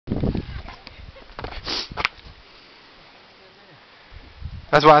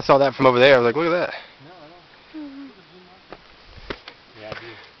That's why I saw that from over there. I was like, look at that. No, I don't. Yeah, I do.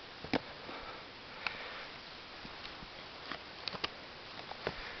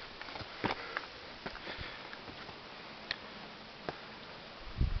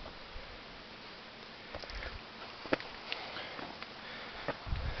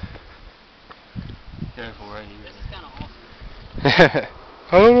 Careful right here. This is kind of awesome.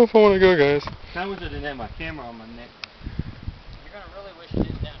 I don't know if I want to go, guys. I wish I didn't have my camera on my neck. You're going to really wish you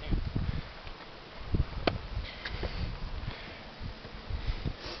didn't down here.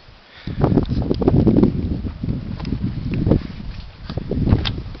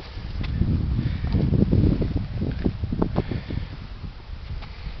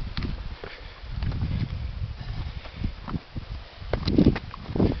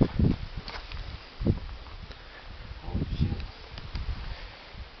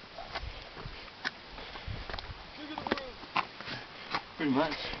 Pretty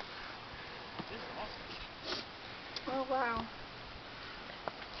much. This is awesome. Oh, wow.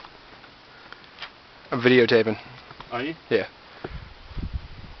 I'm videotaping. Are you? Yeah.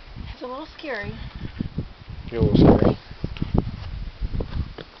 It's a little scary. You're a little scary.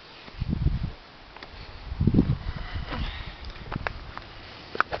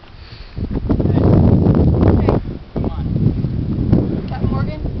 Come on. Captain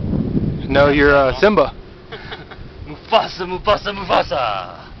Morgan? No, you're Simba. Mufasa, Mufasa, Mufasa!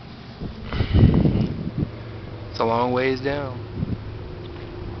 It's a long ways down.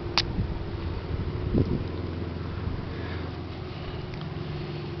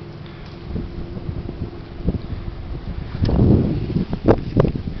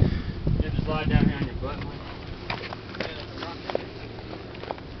 You just lie down here on your butt.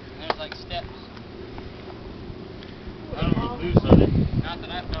 There's like steps. I don't know if loose, are they? Not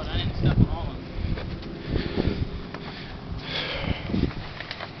that I felt. I didn't step on all of them.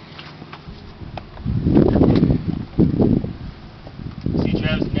 See,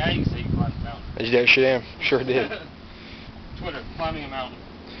 Travis, now you can say you climbed the mountain. Yeah, sure am. Sure did. Twitter, climbing a mountain.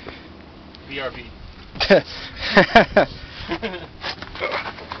 BRB.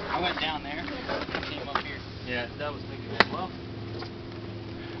 I went down there and came up here. Yeah, that was thinking, well,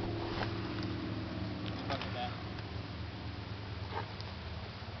 Fuck with that.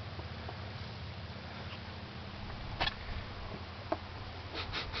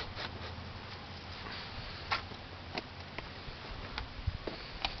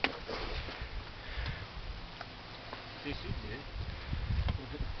 see, she did.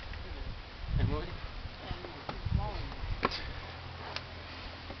 Emily?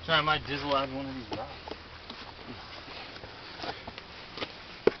 Sorry, I might dizzle out one of these rocks.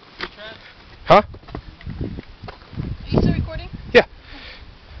 Huh? Are you still recording? Yeah.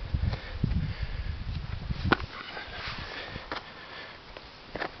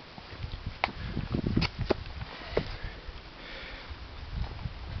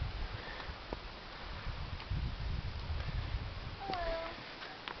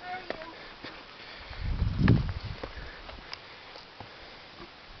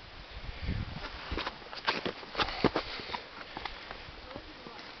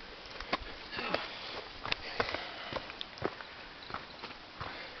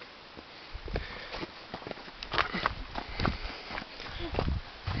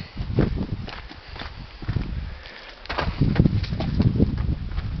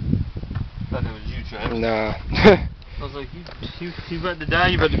 Thought it was you, Travis. Nah. I was like, you about to die,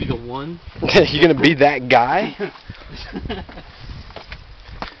 you about to be the one? You gonna be that guy?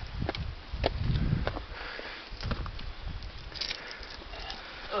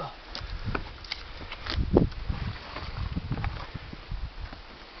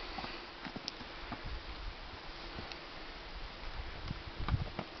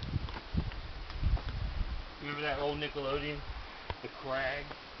 Remember that old Nickelodeon? The Crag?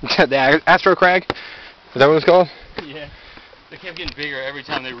 The Astro Crag? Is that what it's called? Yeah. They kept getting bigger every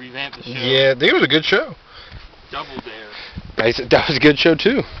time they revamped the show. Yeah, I think it was a good show. Double Dare. That was a good show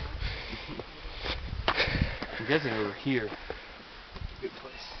too. I'm guessing over here. Good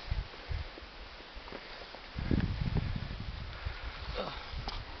place.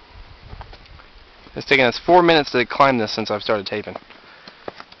 It's taken us 4 minutes to climb this since I've started taping.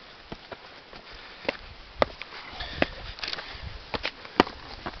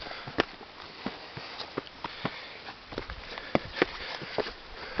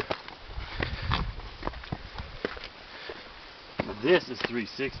 This is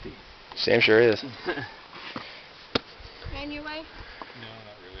 360. Sam sure is. And your way? No,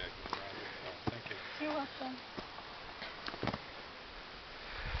 not really. I can ride it. Oh, thank you. You're welcome.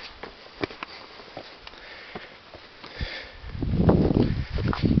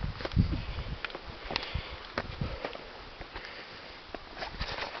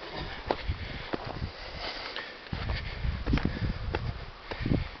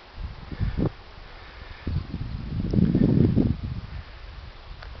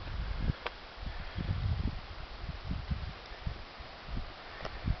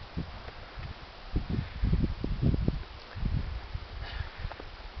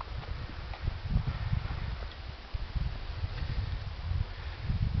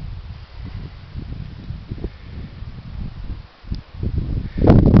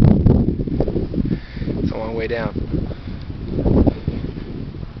 way down.